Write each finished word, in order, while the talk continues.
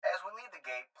the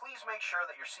gate, please make sure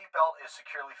that your seatbelt is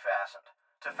securely fastened.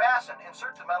 To fasten,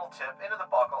 insert the metal tip into the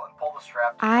buckle and pull the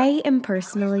strap together. I am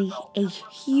personally a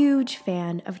huge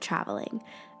fan of traveling,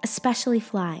 especially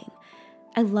flying.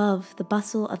 I love the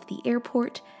bustle of the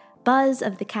airport, buzz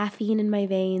of the caffeine in my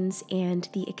veins, and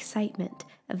the excitement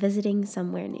of visiting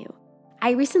somewhere new.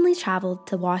 I recently traveled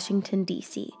to Washington,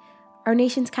 D.C., our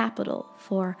nation's capital,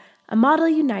 for a Model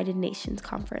United Nations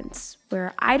conference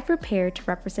where I'd prepared to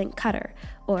represent Qatar,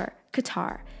 or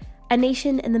Qatar, a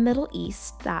nation in the Middle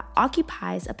East that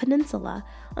occupies a peninsula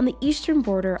on the eastern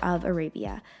border of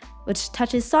Arabia, which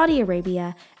touches Saudi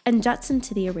Arabia and juts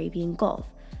into the Arabian Gulf.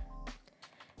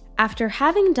 After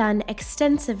having done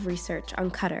extensive research on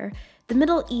Qatar, the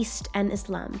Middle East, and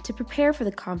Islam to prepare for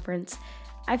the conference,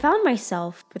 I found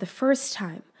myself, for the first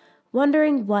time,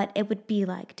 wondering what it would be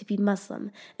like to be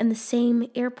Muslim in the same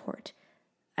airport.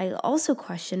 I also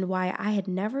questioned why I had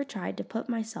never tried to put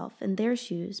myself in their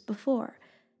shoes before.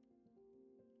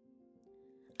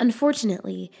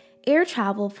 Unfortunately, air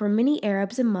travel for many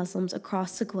Arabs and Muslims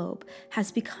across the globe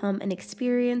has become an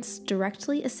experience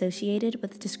directly associated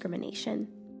with discrimination.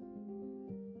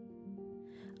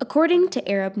 According to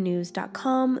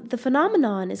ArabNews.com, the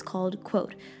phenomenon is called,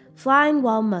 quote, flying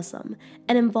while Muslim,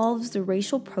 and involves the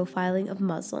racial profiling of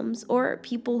Muslims or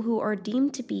people who are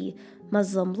deemed to be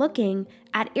Muslim-looking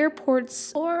at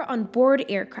airports or on board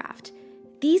aircraft.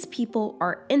 These people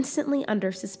are instantly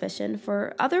under suspicion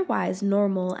for otherwise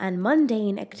normal and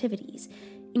mundane activities,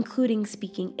 including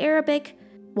speaking Arabic,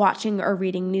 watching or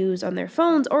reading news on their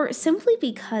phones, or simply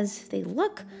because they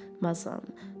look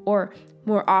Muslim, or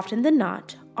more often than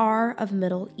not, are of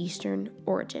Middle Eastern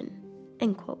origin,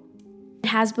 end quote. It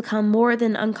has become more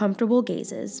than uncomfortable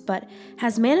gazes, but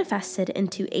has manifested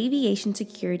into aviation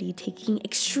security taking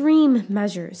extreme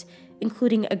measures,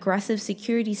 including aggressive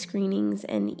security screenings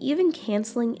and even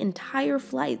canceling entire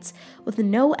flights with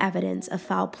no evidence of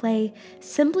foul play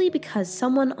simply because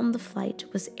someone on the flight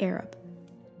was Arab.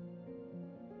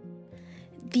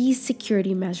 These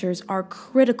security measures are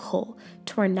critical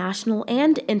to our national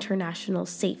and international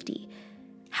safety.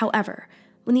 However,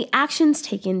 when the actions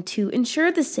taken to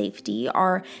ensure the safety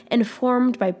are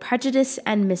informed by prejudice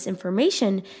and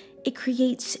misinformation, it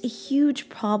creates a huge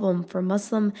problem for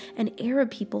Muslim and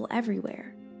Arab people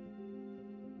everywhere.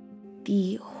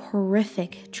 The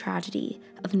horrific tragedy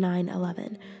of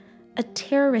 9/11, a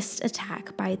terrorist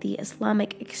attack by the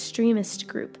Islamic extremist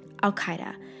group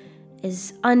Al-Qaeda,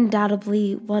 is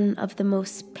undoubtedly one of the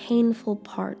most painful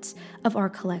parts of our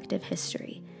collective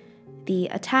history. The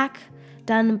attack,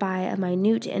 done by a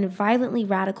minute and violently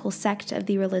radical sect of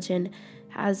the religion,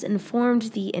 has informed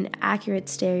the inaccurate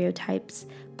stereotypes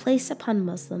placed upon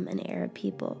Muslim and Arab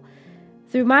people.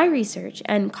 Through my research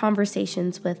and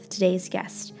conversations with today's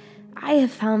guest, I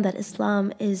have found that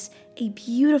Islam is a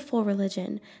beautiful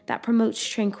religion that promotes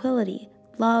tranquility,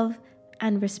 love,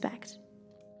 and respect.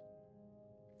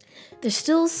 There's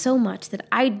still so much that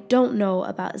I don't know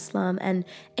about Islam and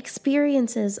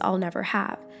experiences I'll never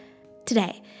have.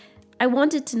 Today, I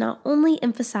wanted to not only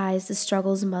emphasize the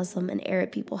struggles Muslim and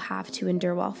Arab people have to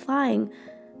endure while flying,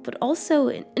 but also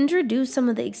introduce some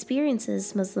of the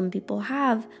experiences Muslim people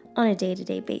have on a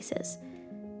day-to-day basis.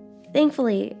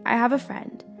 Thankfully, I have a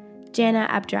friend, Jana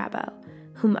Abdrabbo,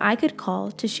 whom I could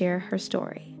call to share her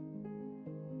story.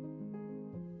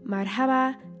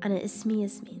 Marhaba, ana ismi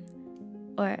Yasmin,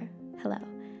 or hello,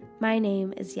 my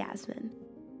name is Yasmin.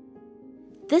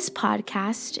 This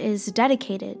podcast is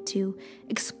dedicated to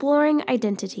exploring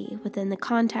identity within the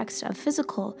context of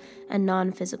physical and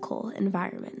non-physical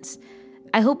environments.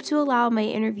 I hope to allow my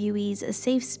interviewees a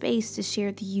safe space to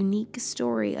share the unique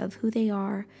story of who they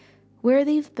are, where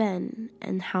they've been,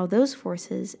 and how those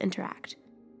forces interact.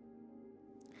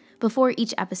 Before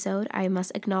each episode, I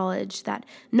must acknowledge that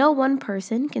no one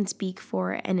person can speak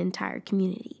for an entire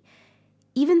community.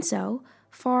 Even so,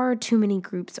 far too many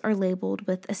groups are labeled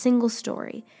with a single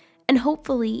story, and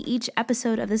hopefully each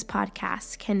episode of this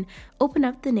podcast can open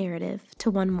up the narrative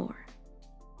to one more.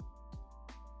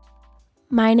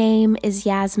 My name is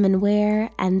Yasmin Ware,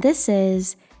 and this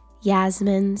is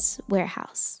Yasmin's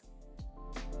Warehouse.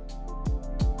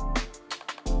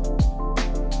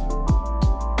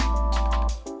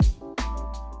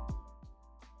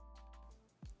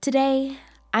 Today,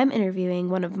 I'm interviewing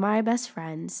one of my best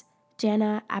friends,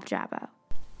 Jana Abdrabbo.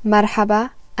 مرحبا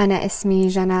أنا اسمي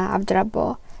جانا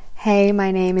عبدربو. Hey,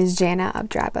 my name is Jana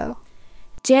Abdrabbo.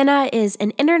 Jana is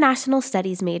an international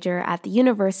studies major at the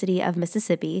University of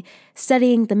Mississippi,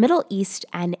 studying the Middle East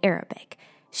and Arabic.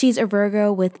 She's a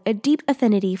Virgo with a deep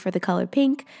affinity for the color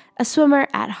pink, a swimmer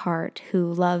at heart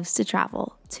who loves to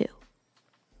travel, too.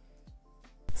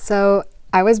 So,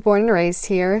 I was born and raised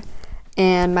here,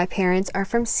 and my parents are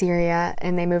from Syria,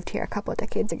 and they moved here a couple of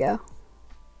decades ago.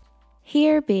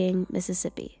 Here being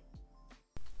Mississippi.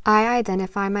 I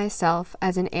identify myself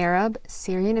as an Arab,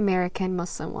 Syrian-American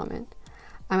Muslim woman.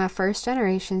 I'm a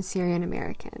first-generation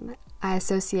Syrian-American. I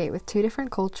associate with two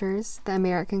different cultures, the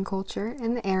American culture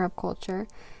and the Arab culture,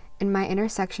 and my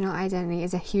intersectional identity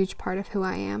is a huge part of who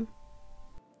I am.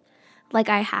 Like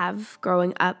I have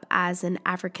growing up as an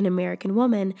African American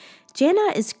woman,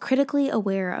 Jana is critically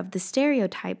aware of the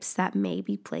stereotypes that may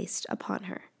be placed upon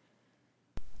her.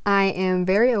 I am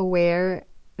very aware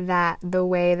that the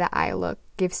way that I look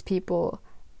gives people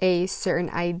a certain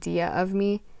idea of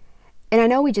me. And I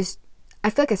know I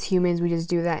feel like as humans, we just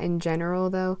do that in general,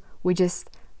 though. We just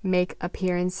make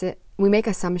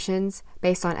assumptions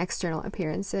based on external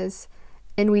appearances.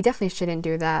 And we definitely shouldn't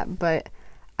do that, but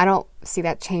I don't see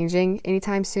that changing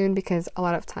anytime soon because a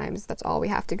lot of times that's all we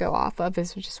have to go off of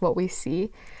is just what we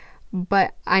see.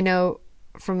 But I know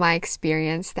from my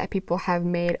experience that people have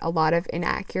made a lot of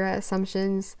inaccurate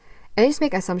assumptions. And they just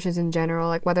make assumptions in general,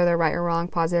 like whether they're right or wrong,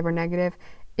 positive or negative.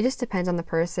 It just depends on the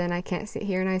person. I can't sit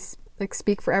here and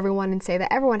speak for everyone and say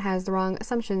that everyone has the wrong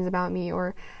assumptions about me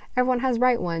or everyone has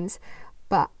right ones.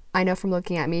 But I know from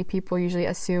looking at me, people usually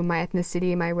assume my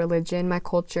ethnicity, my religion, my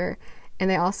culture,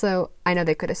 and I know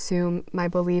they could assume my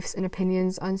beliefs and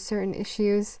opinions on certain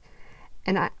issues.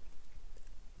 And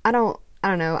I don't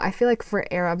know. I feel like for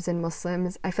Arabs and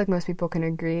Muslims, I feel like most people can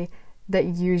agree that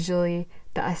usually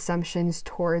the assumptions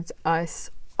towards us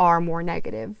are more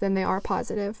negative than they are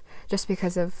positive, just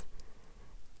because of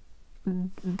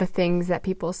the things that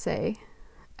people say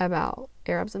about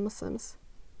Arabs and Muslims.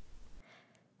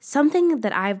 Something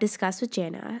that I've discussed with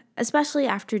Jana, especially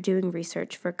after doing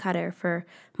research for Qatar for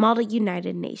Model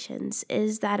United Nations,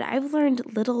 is that I've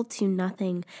learned little to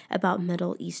nothing about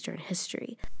Middle Eastern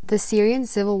history. The Syrian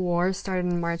civil war started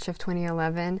in March of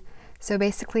 2011. So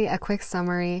basically, a quick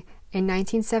summary. In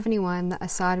 1971, the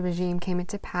Assad regime came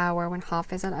into power when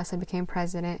Hafez al-Assad became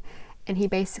president, and he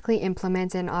basically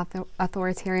implemented an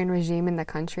authoritarian regime in the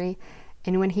country.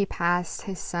 And when he passed,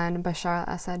 his son, Bashar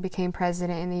al-Assad, became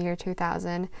president in the year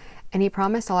 2000, and he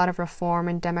promised a lot of reform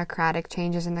and democratic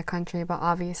changes in the country, but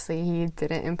obviously he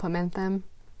didn't implement them.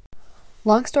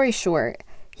 Long story short,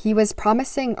 he was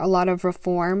promising a lot of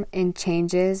reform and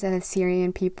changes that the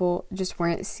Syrian people just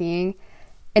weren't seeing.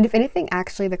 And if anything,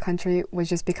 actually, the country was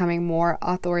just becoming more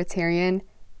authoritarian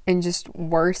and just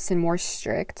worse and more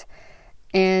strict.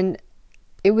 And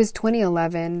it was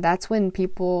 2011. That's when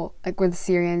people, with the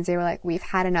Syrians, they were like, we've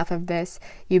had enough of this.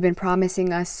 You've been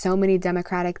promising us so many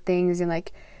democratic things and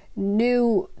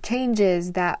new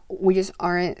changes that we just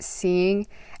aren't seeing.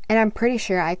 And I'm pretty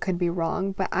sure I could be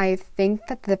wrong, but I think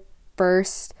that the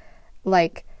first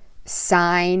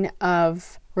sign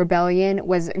of rebellion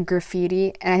was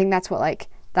graffiti, and I think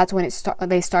that's when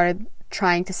they started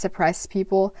trying to suppress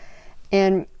people.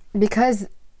 And because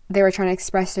they were trying to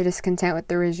express their discontent with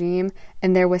the regime,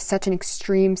 and there was such an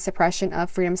extreme suppression of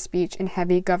freedom of speech and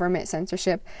heavy government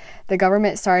censorship, the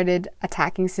government started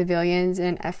attacking civilians in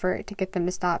an effort to get them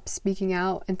to stop speaking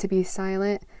out and to be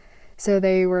silent. So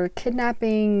they were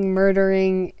kidnapping,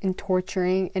 murdering, and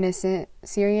torturing innocent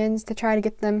Syrians to try to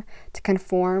get them to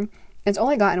conform. It's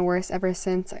only gotten worse ever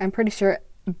since. I'm pretty sure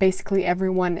basically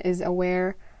everyone is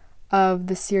aware of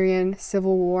the Syrian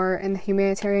civil war and the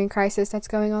humanitarian crisis that's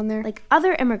going on there. Like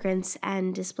other immigrants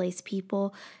and displaced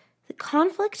people, the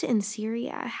conflict in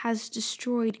Syria has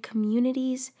destroyed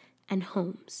communities and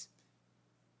homes.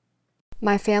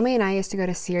 My family and I used to go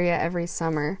to Syria every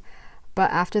summer,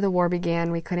 but after the war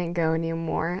began, we couldn't go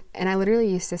anymore. And I literally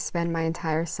used to spend my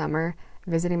entire summer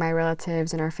visiting my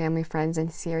relatives and our family friends in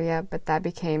Syria, but that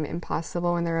became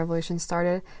impossible when the revolution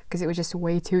started because it was just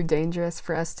way too dangerous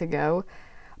for us to go.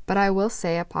 But I will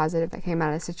say a positive that came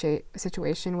out of the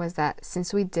situation was that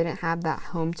since we didn't have that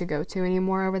home to go to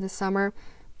anymore over the summer,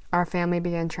 our family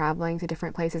began traveling to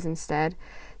different places instead.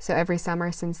 So every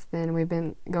summer since then, we've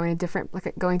been going to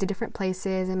different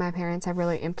places, and my parents have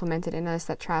really implemented in us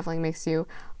that traveling makes you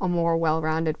a more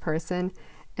well-rounded person.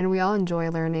 And we all enjoy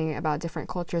learning about different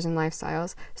cultures and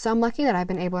lifestyles. So I'm lucky that I've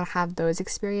been able to have those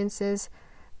experiences.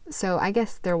 So I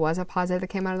guess there was a positive that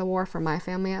came out of the war for my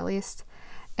family at least.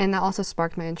 And that also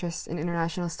sparked my interest in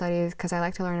international studies because I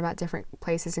like to learn about different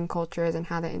places and cultures and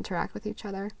how they interact with each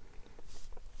other.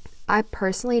 I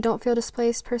personally don't feel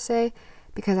displaced per se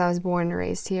because I was born and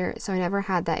raised here, so I never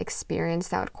had that experience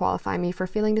that would qualify me for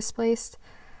feeling displaced.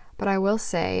 But I will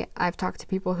say I've talked to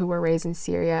people who were raised in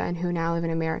Syria and who now live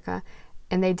in America,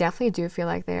 and they definitely do feel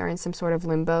like they are in some sort of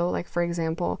limbo. Like, for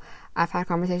example, I've had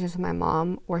conversations with my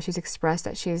mom where she's expressed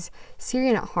that she's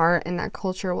Syrian at heart and that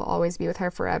culture will always be with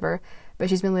her forever, but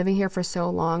she's been living here for so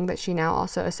long that she now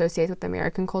also associates with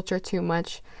American culture too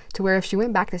much, to where if she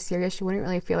went back to Syria, she wouldn't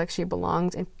really feel like she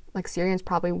belongs, and like Syrians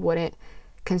probably wouldn't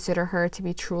consider her to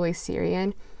be truly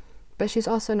Syrian. But she's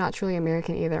also not truly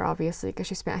American either, obviously, because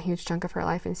she spent a huge chunk of her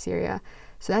life in Syria.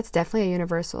 So that's definitely a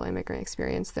universal immigrant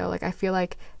experience, though. Like, I feel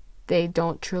like they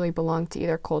don't truly belong to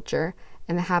either culture,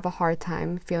 and they have a hard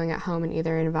time feeling at home in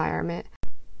either environment.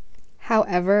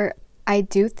 However, I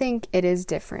do think it is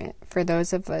different for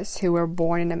those of us who were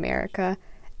born in America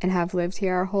and have lived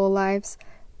here our whole lives,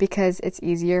 because it's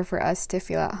easier for us to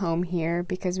feel at home here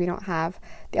because we don't have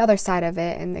the other side of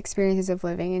it and the experiences of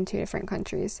living in two different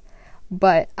countries.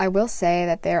 But I will say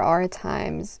that there are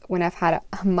times when I've had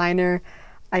a minor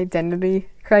identity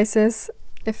crisis,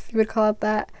 if you would call it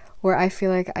that, where I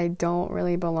feel like I don't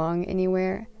really belong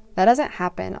anywhere. That doesn't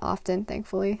happen often,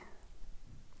 thankfully.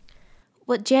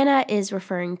 What Jana is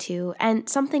referring to, and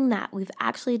something that we've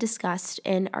actually discussed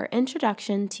in our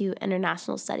Introduction to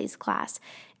International Studies class,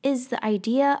 is the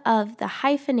idea of the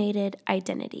hyphenated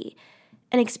identity,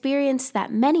 an experience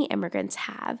that many immigrants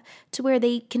have to where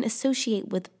they can associate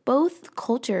with both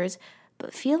cultures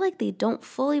but feel like they don't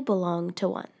fully belong to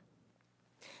one.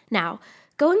 Now,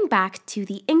 going back to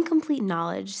the incomplete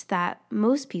knowledge that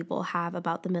most people have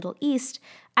about the Middle East,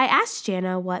 I asked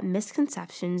Jana what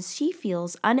misconceptions she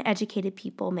feels uneducated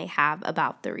people may have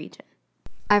about the region.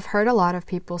 I've heard a lot of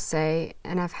people say,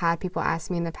 and I've had people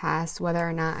ask me in the past, whether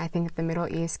or not I think the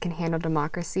Middle East can handle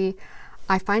democracy.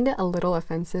 I find it a little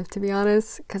offensive, to be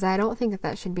honest, because I don't think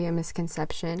that should be a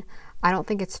misconception. I don't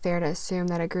think it's fair to assume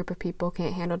that a group of people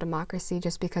can't handle democracy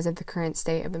just because of the current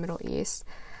state of the Middle East.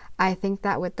 I think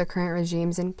that with the current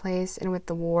regimes in place and with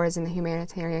the wars and the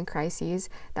humanitarian crises,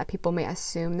 that people may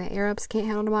assume that Arabs can't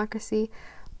handle democracy,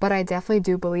 but I definitely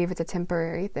do believe it's a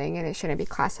temporary thing and it shouldn't be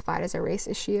classified as a race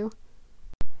issue.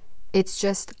 It's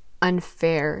just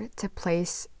unfair to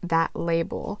place that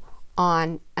label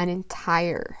on an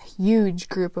entire huge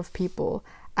group of people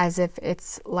as if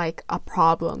it's like a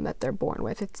problem that they're born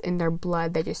with. It's in their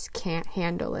blood, they just can't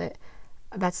handle it.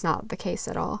 That's not the case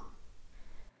at all.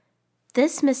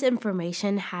 This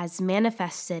misinformation has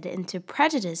manifested into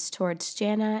prejudice towards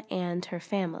Jana and her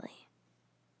family.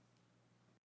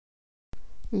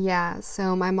 Yeah,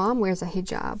 so my mom wears a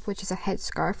hijab, which is a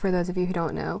headscarf for those of you who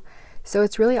don't know. So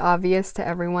it's really obvious to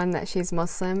everyone that she's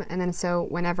Muslim, and then so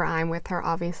whenever I'm with her,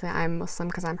 obviously I'm Muslim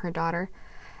because I'm her daughter.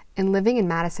 And living in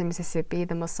Madison, Mississippi,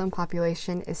 the Muslim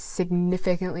population is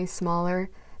significantly smaller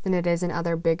than it is in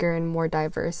other bigger and more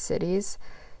diverse cities.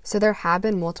 So there have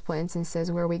been multiple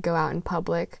instances where we go out in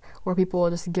public where people will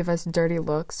just give us dirty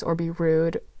looks or be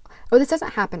rude. Oh, this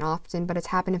doesn't happen often, but it's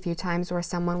happened a few times where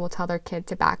someone will tell their kid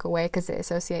to back away because they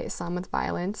associate Islam with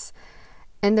violence.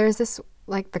 And there's this,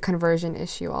 like, the conversion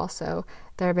issue also.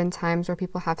 There have been times where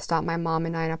people have stopped my mom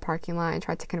and I in a parking lot and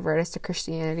tried to convert us to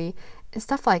Christianity and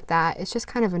stuff like that. It's just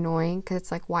kind of annoying because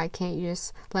it's like, why can't you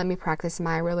just let me practice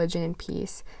my religion in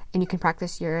peace and you can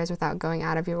practice yours without going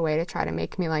out of your way to try to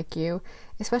make me like you?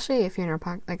 Especially if you're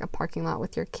in a parking lot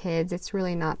with your kids, it's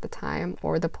really not the time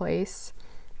or the place.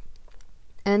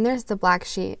 And there's the black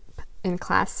sheep in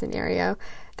class scenario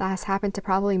that has happened to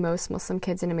probably most Muslim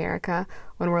kids in America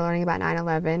when we're learning about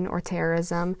 9/11 or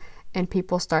terrorism and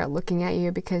people start looking at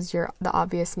you because you're the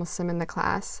obvious Muslim in the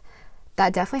class.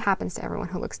 That definitely happens to everyone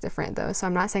who looks different, though, so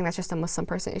I'm not saying that's just a Muslim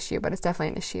person issue, but it's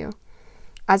definitely an issue.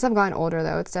 As I've gotten older,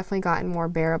 though, it's definitely gotten more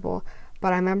bearable,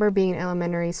 but I remember being in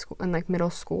elementary school and middle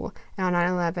school, and on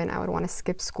 9/11 I would want to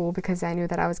skip school because I knew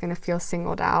that I was going to feel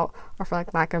singled out, or for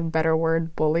lack of a better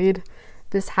word, bullied.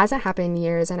 This hasn't happened in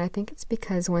years, and I think it's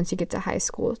because once you get to high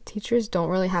school, teachers don't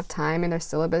really have time in their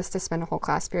syllabus to spend a whole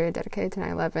class period dedicated to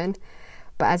 9/11.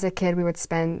 But as a kid, we would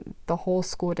spend the whole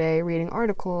school day reading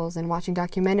articles and watching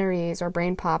documentaries or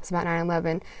brain pops about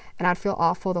 9/11, and I'd feel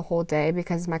awful the whole day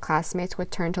because my classmates would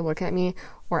turn to look at me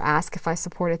or ask if I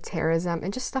supported terrorism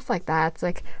and just stuff like that.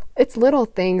 It's little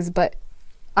things, but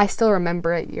I still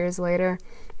remember it years later.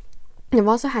 I've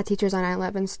also had teachers on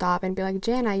 9/11 stop and be like,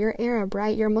 Jana, you're Arab,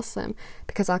 right? You're Muslim,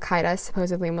 because Al-Qaeda is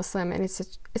supposedly Muslim. And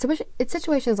it's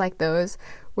situations like those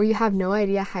where you have no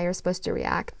idea how you're supposed to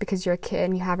react because you're a kid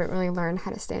and you haven't really learned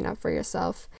how to stand up for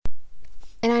yourself.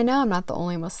 And I know I'm not the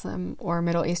only Muslim or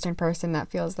Middle Eastern person that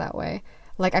feels that way.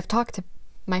 Like, I've talked to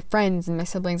my friends and my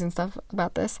siblings and stuff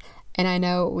about this, and I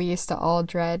know we used to all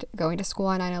dread going to school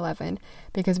on 9/11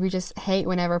 because we just hate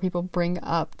whenever people bring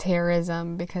up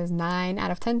terrorism, because 9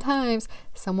 out of 10 times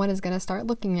someone is going to start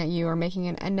looking at you or making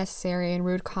an unnecessary and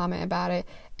rude comment about it.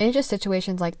 And it's just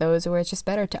situations like those where it's just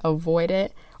better to avoid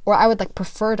it, or I would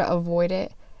prefer to avoid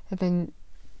it than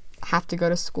have to go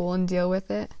to school and deal with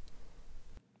it.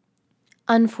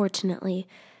 Unfortunately,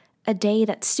 a day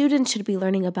that students should be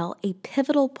learning about a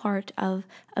pivotal part of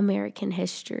American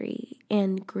history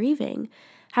and grieving,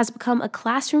 has become a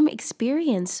classroom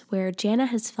experience where Jana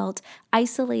has felt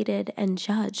isolated and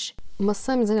judged.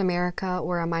 Muslims in America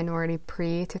were a minority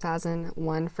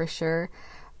pre-2001 for sure,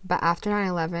 but after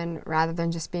 9/11, rather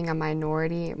than just being a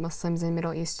minority, Muslims and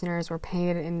Middle Easterners were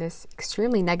painted in this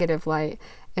extremely negative light,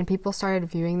 and people started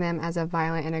viewing them as a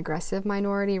violent and aggressive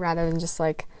minority rather than just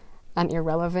like an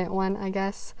irrelevant one, I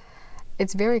guess.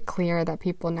 It's very clear that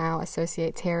people now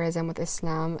associate terrorism with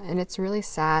Islam, and it's really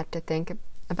sad to think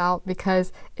about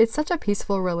because it's such a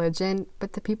peaceful religion,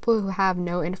 but the people who have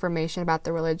no information about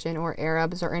the religion or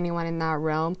Arabs or anyone in that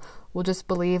realm will just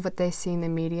believe what they see in the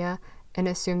media and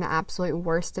assume the absolute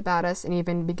worst about us and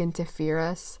even begin to fear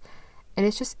us. And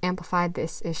it's just amplified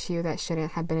this issue that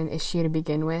shouldn't have been an issue to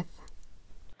begin with.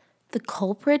 The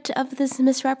culprit of this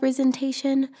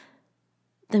misrepresentation?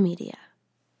 The media.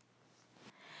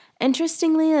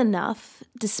 Interestingly enough,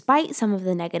 despite some of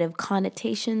the negative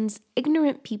connotations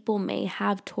ignorant people may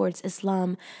have towards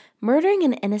Islam, murdering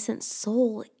an innocent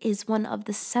soul is one of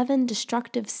the 7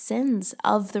 destructive sins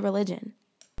of the religion.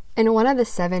 And one of the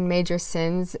 7 major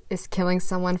sins is killing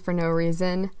someone for no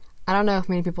reason. I don't know if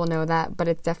many people know that, but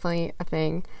it's definitely a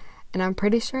thing. And I'm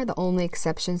pretty sure the only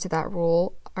exceptions to that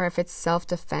rule are if it's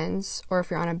self-defense or if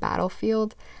you're on a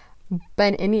battlefield. But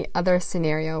in any other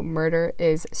scenario, murder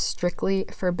is strictly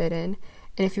forbidden.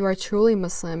 And if you are truly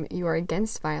Muslim, you are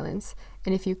against violence.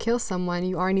 And if you kill someone,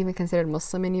 you aren't even considered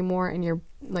Muslim anymore and you're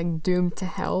like doomed to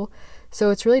hell. So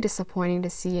it's really disappointing to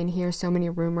see and hear so many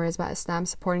rumors about Islam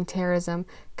supporting terrorism,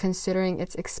 considering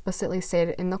it's explicitly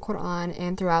stated in the Quran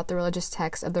and throughout the religious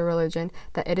texts of the religion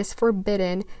that it is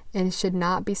forbidden and should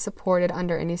not be supported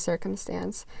under any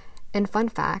circumstance. And fun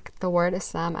fact, the word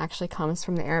Islam actually comes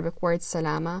from the Arabic word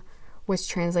salama, which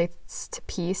translates to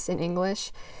peace in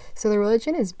English. So the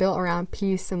religion is built around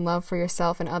peace and love for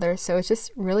yourself and others, so it's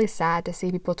just really sad to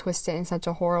see people twist it in such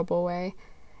a horrible way.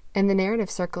 And the narrative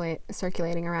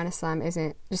circulating around Islam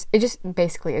it just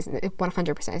basically isn't, it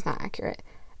 100% is not accurate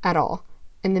at all.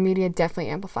 And the media definitely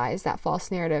amplifies that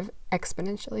false narrative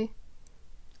exponentially.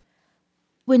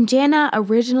 When Jana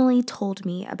originally told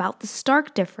me about the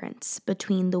stark difference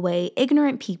between the way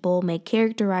ignorant people may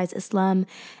characterize Islam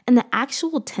and the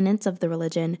actual tenets of the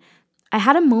religion, I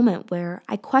had a moment where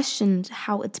I questioned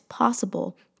how it's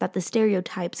possible that the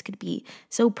stereotypes could be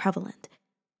so prevalent.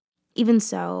 Even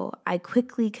so, I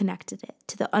quickly connected it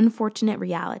to the unfortunate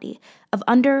reality of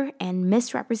under- and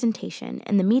misrepresentation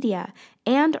in the media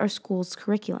and our school's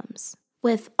curriculums.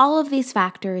 With all of these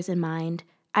factors in mind,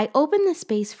 I opened the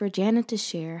space for Jana to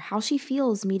share how she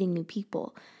feels meeting new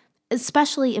people,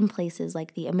 especially in places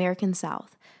like the American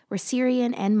South, where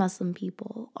Syrian and Muslim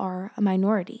people are a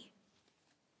minority.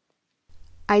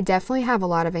 I definitely have a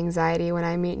lot of anxiety when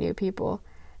I meet new people.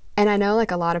 And I know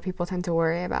like a lot of people tend to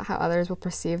worry about how others will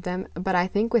perceive them, but I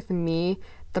think with me,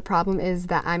 the problem is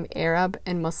that I'm Arab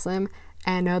and Muslim,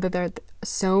 and I know that there are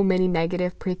so many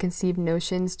negative preconceived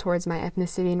notions towards my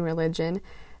ethnicity and religion,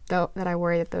 though that I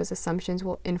worry that those assumptions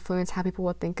will influence how people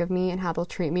will think of me and how they'll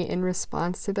treat me in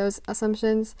response to those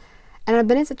assumptions. And I've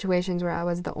been in situations where I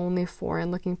was the only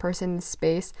foreign-looking person in the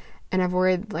space, and I've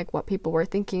worried like what people were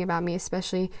thinking about me,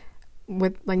 especially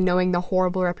with like knowing the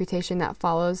horrible reputation that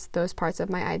follows those parts of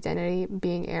my identity,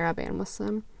 being Arab and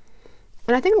Muslim.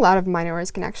 And I think a lot of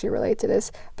minorities can actually relate to this,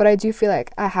 but I do feel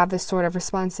like I have this sort of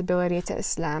responsibility to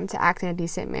Islam to act in a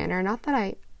decent manner. Not that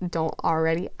I don't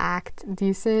already act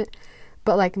decent,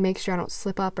 but like make sure I don't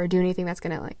slip up or do anything that's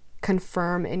gonna like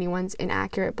confirm anyone's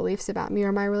inaccurate beliefs about me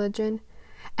or my religion.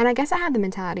 And I guess I have the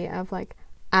mentality of like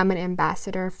I'm an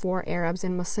ambassador for Arabs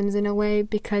and Muslims in a way,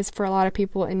 because for a lot of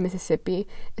people in Mississippi,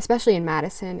 especially in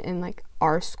Madison and like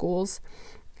our schools,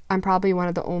 I'm probably one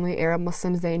of the only Arab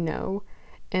Muslims they know.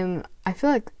 And I feel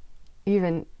like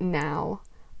even now,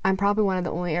 I'm probably one of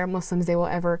the only Arab Muslims they will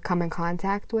ever come in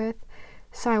contact with.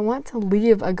 So I want to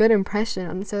leave a good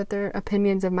impression so that their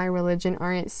opinions of my religion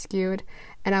aren't skewed.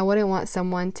 And I wouldn't want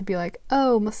someone to be like,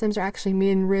 oh, Muslims are actually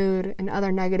mean and rude and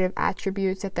other negative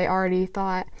attributes that they already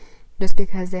thought just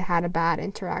because they had a bad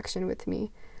interaction with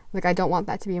me. Like, I don't want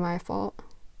that to be my fault.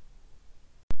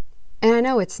 And I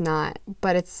know it's not,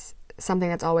 but it's something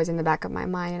that's always in the back of my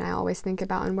mind and I always think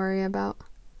about and worry about.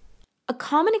 A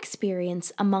common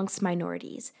experience amongst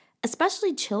minorities,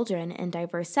 especially children in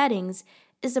diverse settings,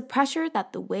 is the pressure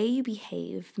that the way you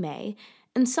behave may,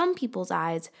 in some people's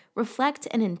eyes, reflect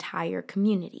an entire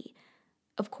community.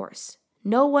 Of course,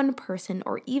 no one person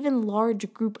or even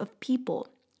large group of people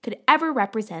could ever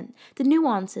represent the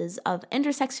nuances of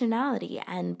intersectionality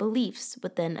and beliefs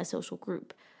within a social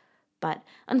group. But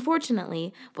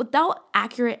unfortunately, without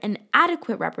accurate and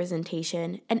adequate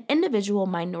representation, an individual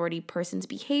minority person's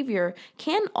behavior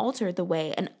can alter the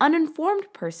way an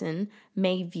uninformed person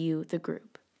may view the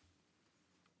group.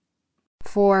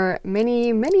 For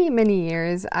many, many, many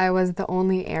years, I was the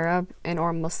only Arab and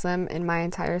or Muslim in my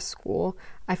entire school.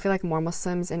 I feel like more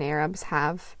Muslims and Arabs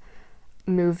have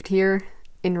moved here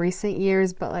in recent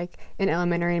years, but like in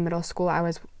elementary and middle school, I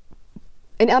was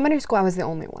the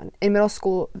only one. In middle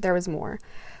school, there was more.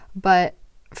 But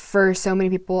for so many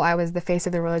people, I was the face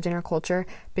of the religion or culture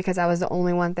because I was the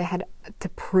only one they had to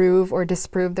prove or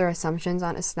disprove their assumptions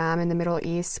on Islam in the Middle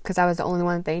East, because I was the only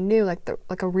one that they knew, like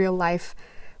a real life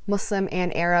Muslim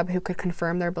and Arab who could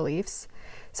confirm their beliefs.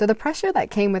 So the pressure that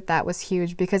came with that was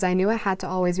huge because I knew I had to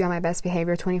always be on my best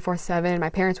behavior 24/7, and my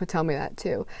parents would tell me that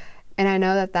too. And I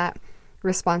know that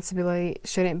responsibility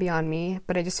shouldn't be on me,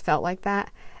 but it just felt like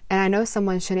that. And I know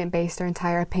someone shouldn't base their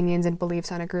entire opinions and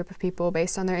beliefs on a group of people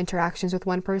based on their interactions with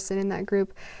one person in that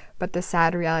group, but the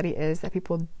sad reality is that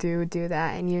people do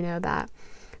that, and you know that.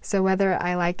 So whether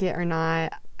I like it or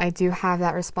not, I do have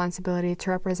that responsibility to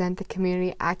represent the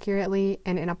community accurately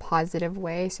and in a positive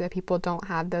way so that people don't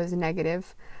have those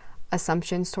negative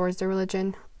assumptions towards their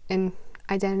religion and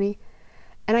identity.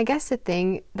 And I guess the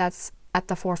thing that's at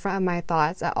the forefront of my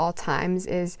thoughts at all times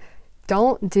is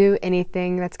don't do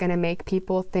anything that's going to make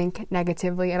people think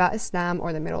negatively about Islam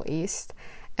or the Middle East.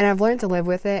 And I've learned to live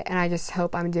with it, and I just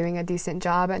hope I'm doing a decent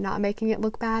job at not making it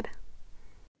look bad.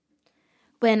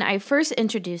 When I first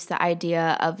introduced the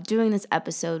idea of doing this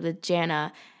episode with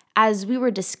Jana, as we were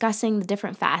discussing the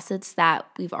different facets that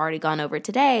we've already gone over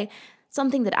today,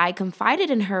 something that I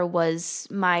confided in her was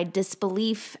my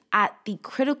disbelief at the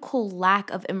critical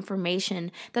lack of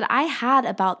information that I had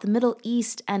about the Middle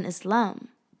East and Islam.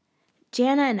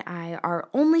 Jana and I are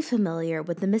only familiar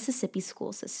with the Mississippi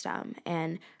school system,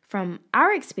 and from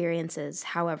our experiences,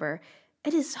 however,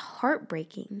 it is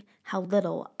heartbreaking how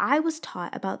little I was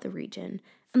taught about the region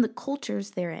and the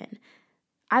cultures therein.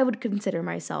 I would consider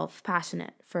myself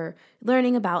passionate for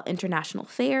learning about international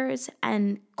affairs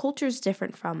and cultures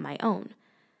different from my own.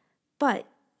 But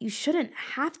you shouldn't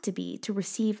have to be to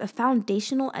receive a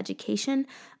foundational education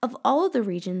of all of the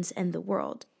regions in the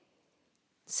world.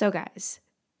 So guys,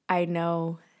 I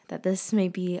know that this may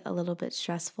be a little bit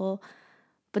stressful,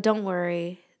 but don't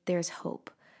worry, there's hope.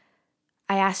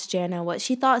 I asked Jana what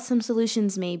she thought some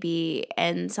solutions may be,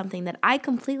 and something that I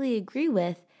completely agree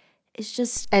with is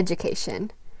just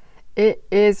education. It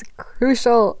is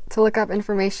crucial to look up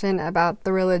information about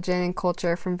the religion and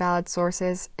culture from valid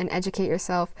sources and educate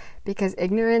yourself because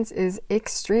ignorance is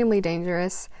extremely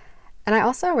dangerous. And I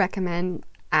also recommend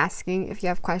asking if you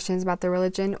have questions about the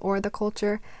religion or the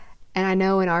culture. And I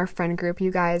know in our friend group,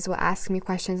 you guys will ask me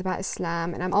questions about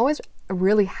Islam, and I'm always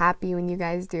really happy when you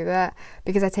guys do that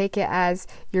because I take it as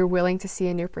you're willing to see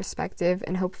a new perspective,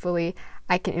 and hopefully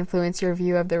I can influence your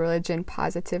view of the religion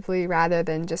positively rather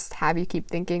than just have you keep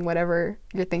thinking whatever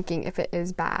you're thinking if it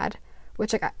is bad,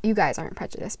 which you guys aren't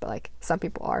prejudiced, but some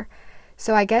people are.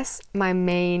 So I guess my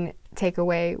main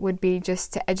takeaway would be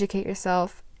just to educate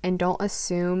yourself and don't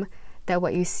assume that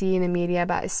what you see in the media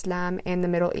about Islam and the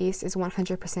Middle East is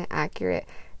 100% accurate,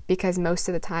 because most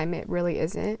of the time it really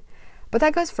isn't. But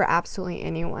that goes for absolutely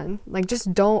anyone.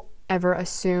 Just don't ever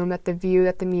assume that the view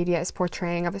that the media is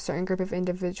portraying of a certain group of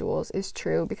individuals is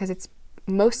true, because it's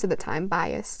most of the time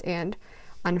biased and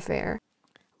unfair.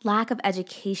 Lack of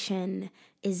education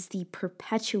is the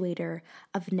perpetuator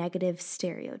of negative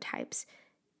stereotypes.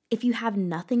 If you have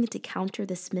nothing to counter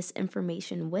this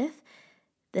misinformation with,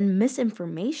 then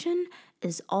misinformation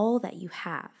is all that you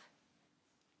have.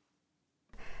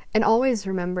 And always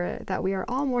remember that we are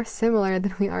all more similar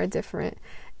than we are different.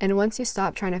 And once you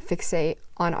stop trying to fixate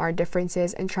on our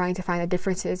differences and trying to find the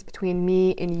differences between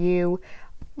me and you,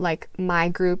 like my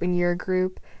group and your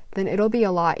group, then it'll be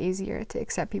a lot easier to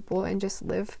accept people and just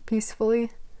live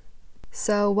peacefully.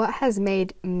 So what has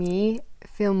made me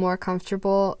feel more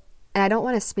comfortable, and I don't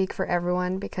want to speak for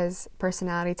everyone because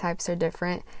personality types are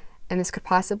different, and this could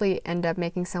possibly end up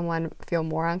making someone feel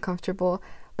more uncomfortable,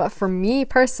 but for me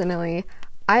personally,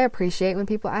 I appreciate when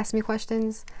people ask me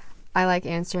questions. I like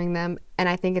answering them, and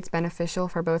I think it's beneficial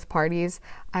for both parties.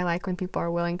 I like when people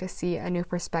are willing to see a new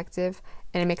perspective,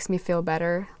 and it makes me feel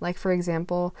better. Like, for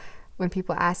example, when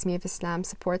people ask me if Islam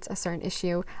supports a certain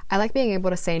issue, I like being able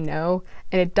to say no,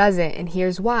 and it doesn't, and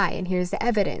here's why, and here's the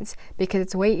evidence, because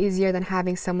it's way easier than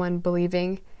having someone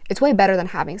believing, it's way better than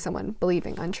having someone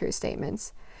believing untrue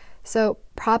statements. So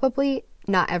probably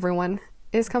not everyone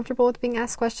is comfortable with being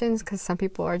asked questions because some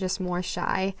people are just more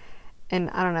shy. And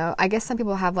I don't know, I guess some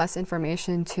people have less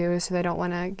information too, so they don't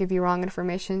want to give you wrong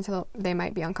information, so they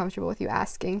might be uncomfortable with you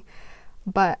asking.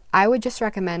 But I would just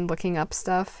recommend looking up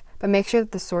stuff, but make sure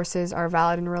that the sources are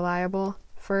valid and reliable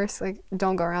first. Like,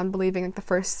 don't go around believing like the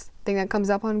first thing that comes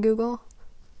up on Google.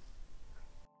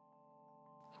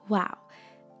 Wow.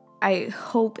 I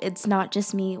hope it's not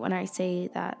just me when I say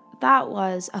that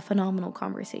was a phenomenal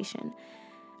conversation.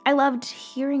 I loved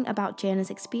hearing about Jana's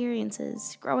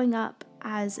experiences growing up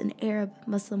as an Arab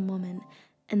Muslim woman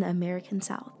in the American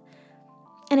South.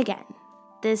 And again,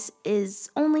 this is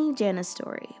only Jana's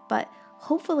story, but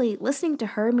hopefully listening to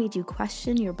her made you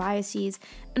question your biases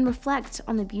and reflect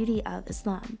on the beauty of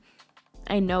Islam.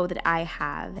 I know that I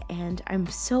have, and I'm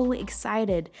so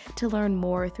excited to learn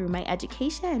more through my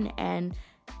education and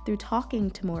through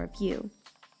talking to more of you.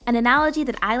 An analogy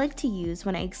that I like to use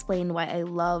when I explain why I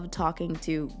love talking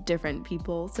to different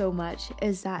people so much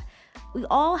is that we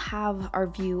all have our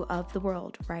view of the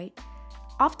world, right?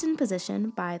 Often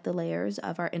positioned by the layers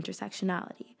of our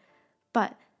intersectionality.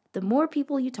 But the more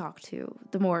people you talk to,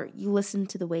 the more you listen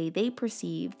to the way they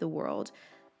perceive the world,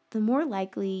 the more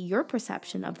likely your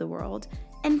perception of the world,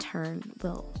 in turn,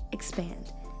 will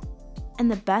expand.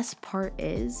 And the best part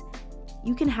is,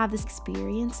 you can have this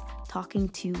experience talking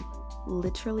to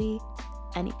literally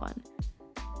anyone.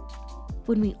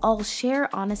 When we all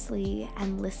share honestly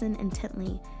and listen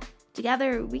intently,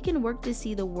 together we can work to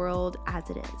see the world as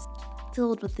it is,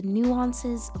 filled with the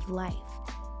nuances of life,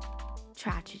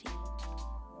 tragedy,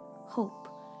 hope,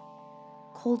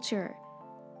 culture,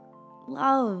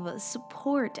 love,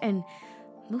 support, and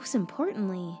most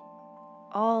importantly,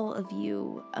 all of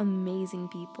you amazing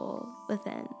people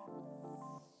within.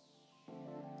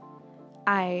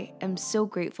 I am so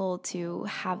grateful to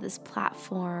have this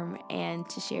platform and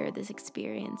to share this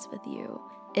experience with you.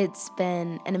 It's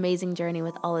been an amazing journey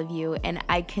with all of you, and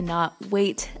I cannot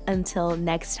wait until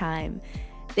next time.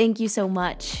 Thank you so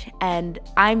much, and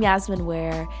I'm Yasmin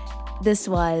Ware. This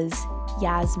was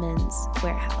Yasmin's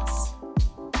Warehouse.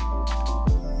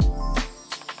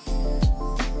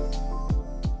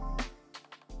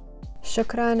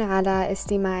 Shukran ala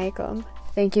istimaikum.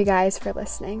 Thank you guys for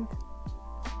listening.